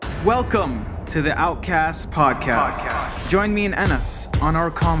Welcome to the OUTCAST Podcast. Join me and Anas on our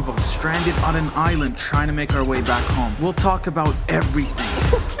convo, stranded on an island trying to make our way back home. We'll talk about everything.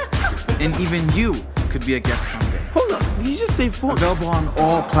 And even you could be a guest someday. Hold up, did you just say phone? Available on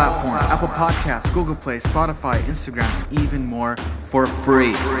all platforms. Apple Podcasts, Google Play, Spotify, Instagram, and even more for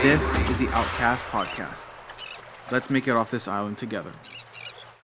free. This is the OUTCAST Podcast. Let's make it off this island together.